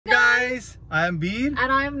guys, I am Beer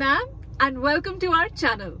and I am Nam, and welcome to our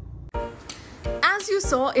channel. As you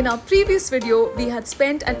saw in our previous video, we had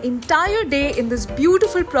spent an entire day in this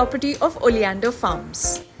beautiful property of Oleander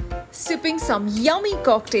Farms, sipping some yummy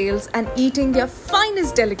cocktails and eating their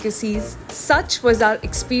finest delicacies. Such was our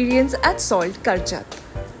experience at Saltt, Karjat.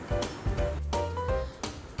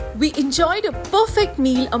 We enjoyed a perfect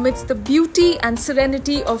meal amidst the beauty and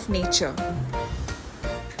serenity of nature.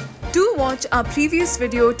 Do watch our previous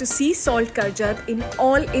video to see Saltt Karjat in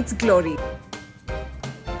all its glory.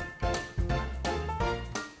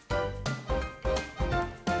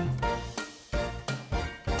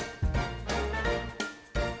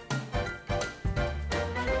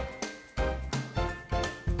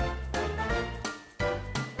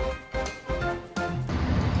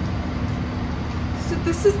 So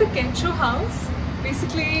this is the Kensho house.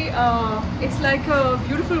 Basically, it's like a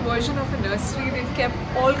beautiful version of a nursery. They've kept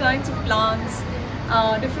all kinds of plants,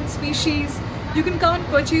 different species. You can come and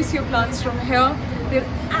purchase your plants from here. They're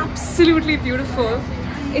absolutely beautiful.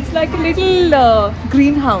 It's like a little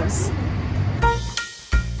greenhouse.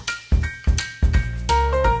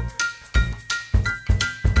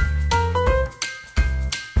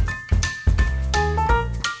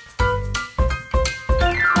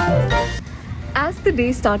 As the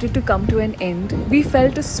day started to come to an end, we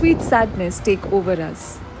felt a sweet sadness take over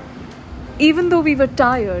us. Even though we were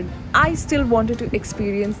tired, I still wanted to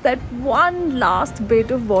experience that one last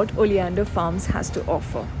bit of what Oleander Farms has to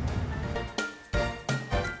offer.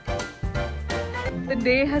 The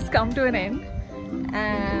day has come to an end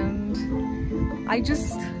and I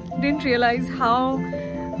just didn't realize how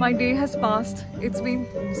my day has passed. It's been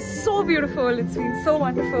so beautiful, it's been so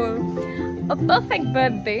wonderful. A perfect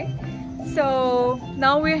birthday. So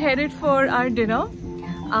now we're headed for our dinner.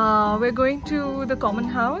 We're going to the common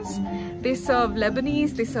house. They serve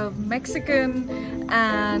Lebanese, they serve Mexican,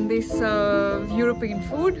 and they serve European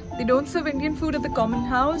food. They don't serve Indian food at the common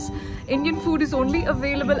house. Indian food is only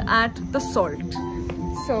available at the Saltt.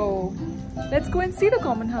 So let's go and see the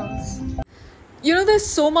common house. You know, there's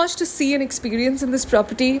so much to see and experience in this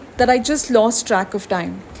property that I just lost track of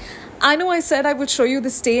time. I know I said I would show you the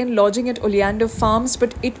stay and lodging at Oleander Farms,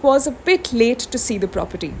 but it was a bit late to see the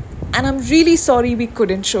property. And I'm really sorry we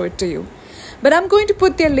couldn't show it to you. But I'm going to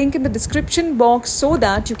put their link in the description box so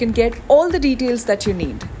that you can get all the details that you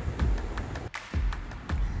need.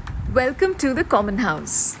 Welcome to the common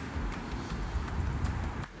house.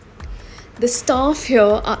 The staff here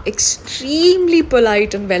are extremely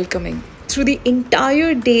polite and welcoming. Through the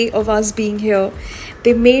entire day of us being here,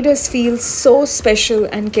 they made us feel so special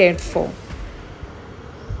and cared for.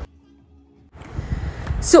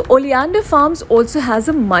 So Oleander Farms also has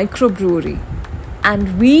a microbrewery,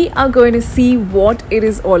 and we are going to see what it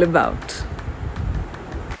is all about.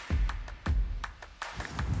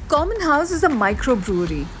 Common House is a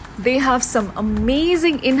microbrewery. They have some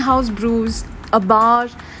amazing in-house brews, a bar,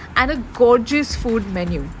 and a gorgeous food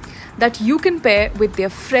menu that you can pair with their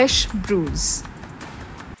fresh brews.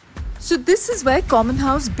 So this is where Common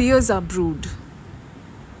House beers are brewed.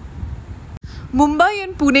 Mumbai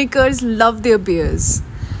and Punekars love their beers.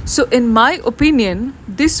 So in my opinion,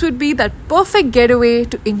 this would be that perfect getaway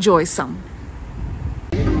to enjoy some.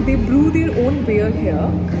 They brew their own beer here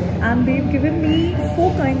and they've given me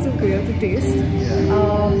 4 kinds of beer to taste.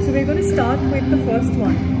 So we're going to start with the first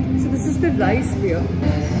one. So this is the rice beer.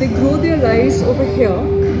 They grow their rice over here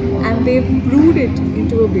and they've brewed it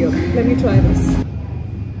into a beer. Let me try this.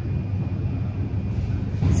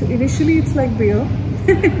 So initially it's like beer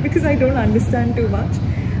because I don't understand too much,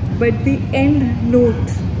 but the end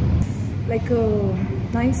note, like a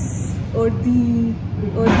nice earthy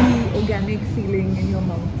organic feeling in your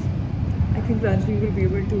mouth. I think Rajvi will be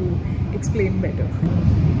able to explain better.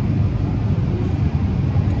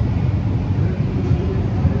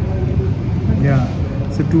 Yeah,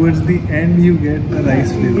 so towards the end you get the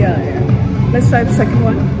rice flavor. Yeah. Let's try the second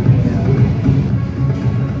one.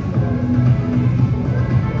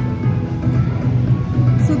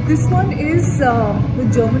 So this one is the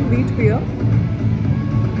German wheat beer.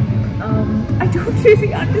 I don't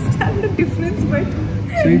really understand the difference, but...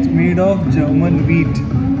 So it's made of German wheat.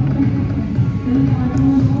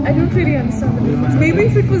 I don't really understand the difference. Maybe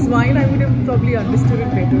if it was wine, I would have probably understood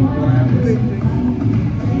it better.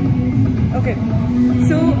 Okay,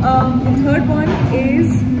 so the third one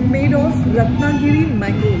is made of Ratnagiri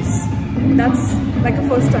mangoes. That's like a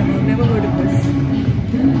first time, I've never heard of this.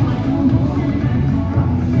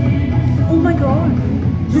 Oh my god,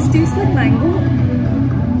 this tastes like mango.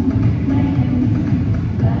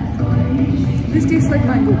 This tastes like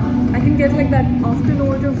mango. I can get like that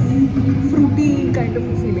afternote of fruity kind of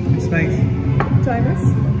a feeling. It's nice. Try this.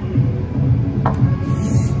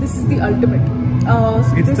 This is the ultimate. So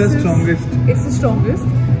It's the strongest. It's the strongest.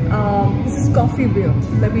 This is coffee beer.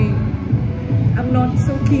 I'm not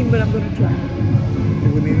so keen, but I'm going to try.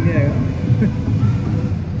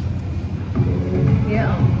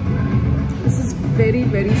 Yeah. This is very,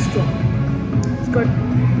 very strong. It's got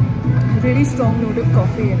really strong note of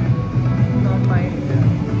coffee in it.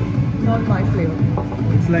 Not my flavor.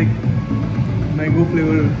 It's like mango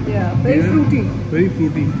flavor. Yeah, very fruity. Very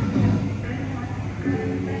fruity.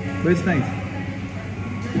 But it's nice.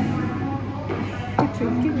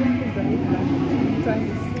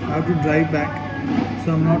 I have to drive back,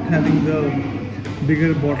 so I'm not having the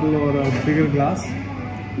bigger bottle or a bigger glass. So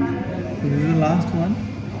this is the last one.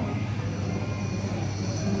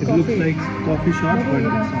 It looks like coffee shop, but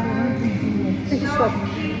it's not.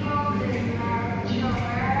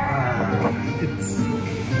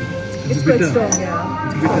 It's bitter. quite strong, yeah.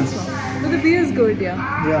 It's bitter. But the beer is good, yeah.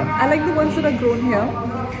 Yeah. I like the ones that are grown here.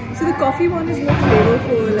 So the coffee one is more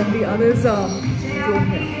flavorful and the others are grown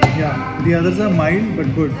here. Yeah, the others are mild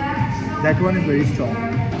but good. That one is very strong.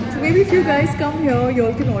 So maybe if you guys come here, you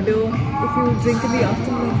all can order. If you drink in the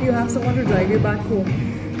afternoon, if you have someone to drive you back home,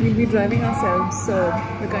 we'll be driving ourselves. So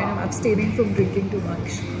we're kind of abstaining from drinking too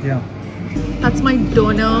much. Yeah. That's my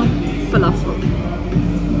doner falafel.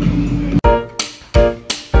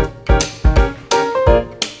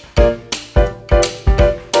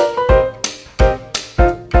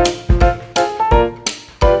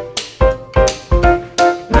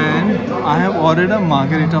 Ordered a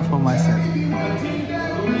margarita for myself.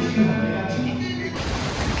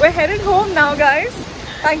 We're headed home now, guys.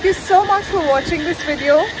 Thank you so much for watching this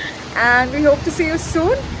video and we hope to see you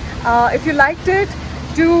soon. If you liked it,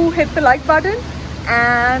 do hit the like button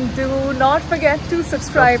and do not forget to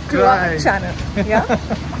subscribe to our channel. Yeah.